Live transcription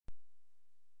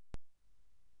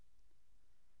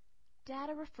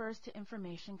Data refers to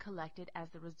information collected as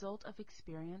the result of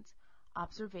experience,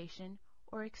 observation,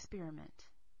 or experiment.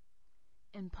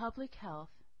 In public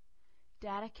health,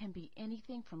 data can be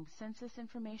anything from census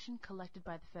information collected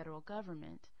by the federal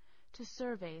government to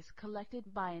surveys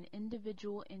collected by an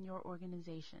individual in your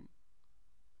organization.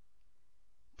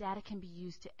 Data can be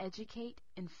used to educate,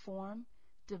 inform,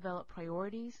 develop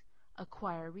priorities,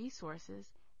 acquire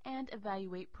resources, and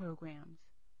evaluate programs.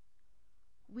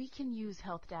 We can use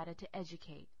health data to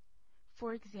educate.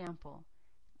 For example,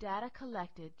 data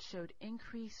collected showed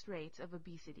increased rates of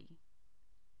obesity.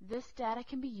 This data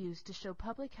can be used to show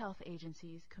public health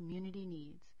agencies community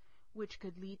needs, which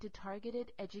could lead to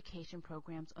targeted education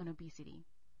programs on obesity.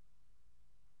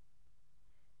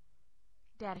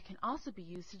 Data can also be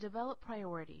used to develop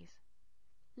priorities.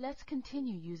 Let's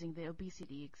continue using the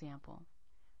obesity example.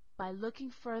 By looking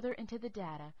further into the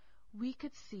data, we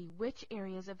could see which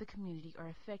areas of the community are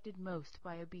affected most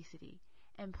by obesity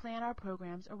and plan our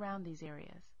programs around these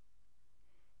areas.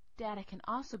 Data can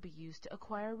also be used to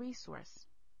acquire a resource.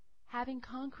 Having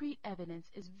concrete evidence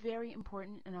is very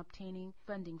important in obtaining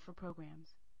funding for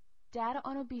programs. Data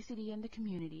on obesity in the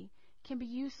community can be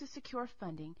used to secure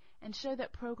funding and show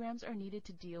that programs are needed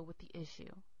to deal with the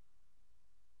issue.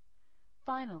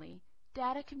 Finally,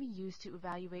 data can be used to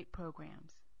evaluate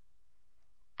programs.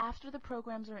 After the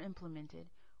programs are implemented,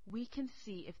 we can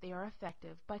see if they are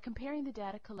effective by comparing the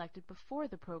data collected before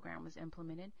the program was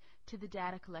implemented to the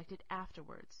data collected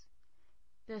afterwards.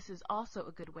 This is also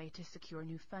a good way to secure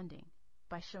new funding,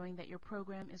 by showing that your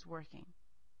program is working.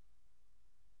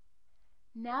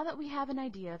 Now that we have an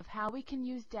idea of how we can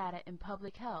use data in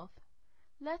public health,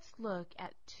 let's look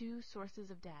at two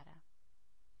sources of data.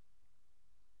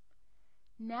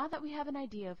 Now that we have an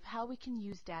idea of how we can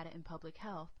use data in public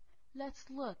health, let's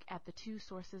look at the two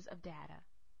sources of data.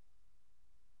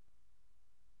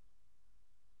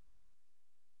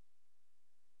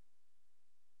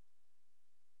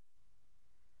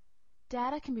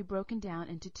 Data can be broken down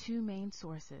into two main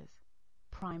sources,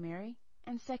 primary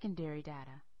and secondary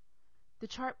data. The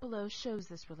chart below shows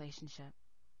this relationship.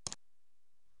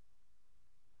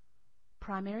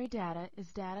 Primary data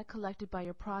is data collected by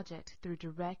your project through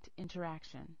direct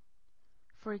interaction.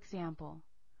 For example,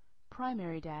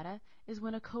 primary data is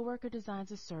when a coworker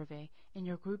designs a survey and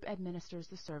your group administers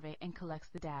the survey and collects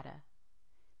the data.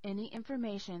 Any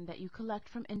information that you collect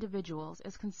from individuals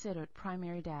is considered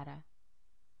primary data.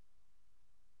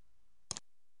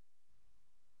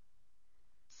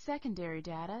 Secondary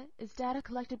data is data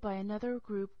collected by another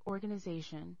group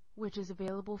organization which is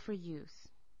available for use.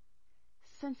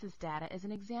 Census data is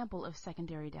an example of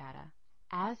secondary data,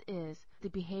 as is the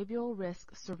Behavioral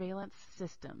Risk Surveillance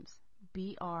Systems,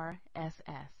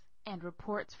 BRSS, and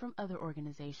reports from other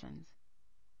organizations.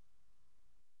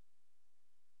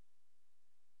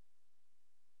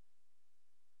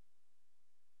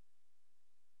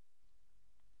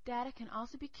 Data can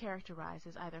also be characterized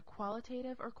as either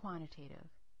qualitative or quantitative.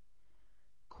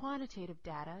 Quantitative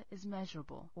data is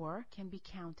measurable or can be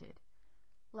counted,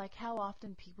 like how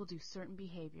often people do certain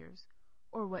behaviors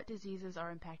or what diseases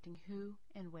are impacting who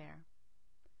and where.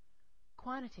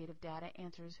 Quantitative data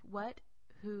answers what,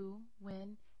 who,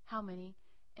 when, how many,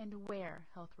 and where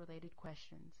health-related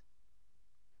questions.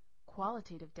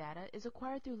 Qualitative data is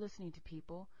acquired through listening to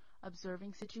people,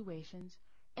 observing situations,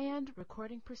 and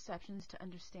recording perceptions to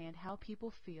understand how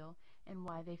people feel and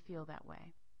why they feel that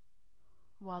way.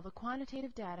 While the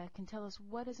quantitative data can tell us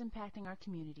what is impacting our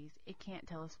communities, it can't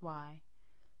tell us why.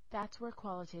 That's where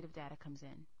qualitative data comes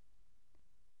in.